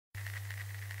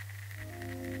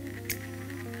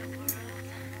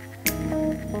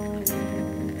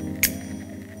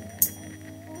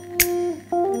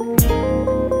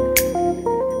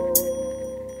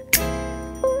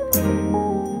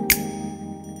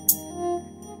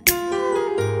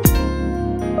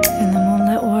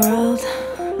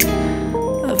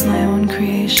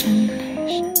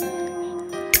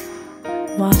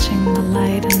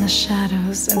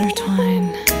us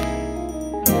intertwine,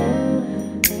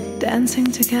 dancing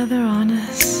together on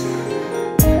us,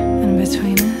 and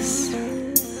between us,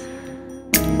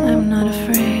 I'm not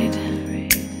afraid.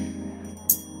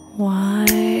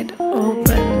 Wide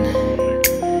open,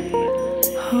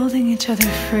 holding each other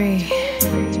free,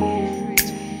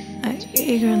 I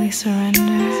eagerly surrender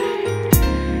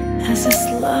as this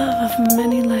love of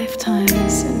many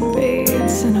lifetimes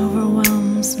invades and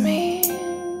overwhelms me,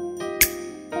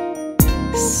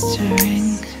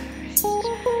 stirring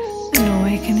and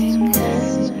awakening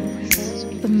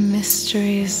the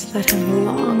mysteries that have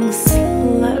long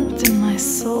slept in my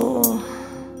soul.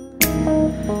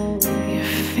 Your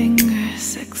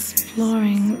fingers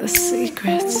exploring the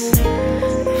secrets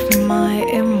of my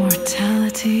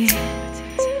immortality,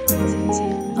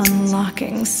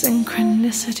 unlocking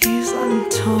synchronicities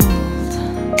untold.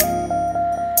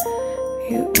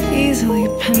 You easily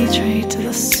penetrate to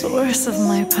the source of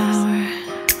my power.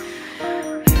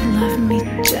 You love me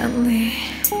gently,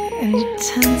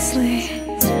 intensely,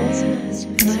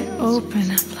 and I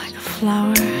open up like a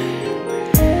flower.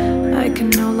 I can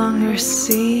no longer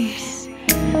see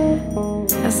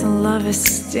as the love is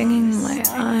stinging my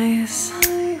eyes.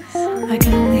 I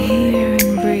can only hear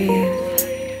and breathe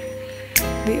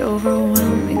the overwhelming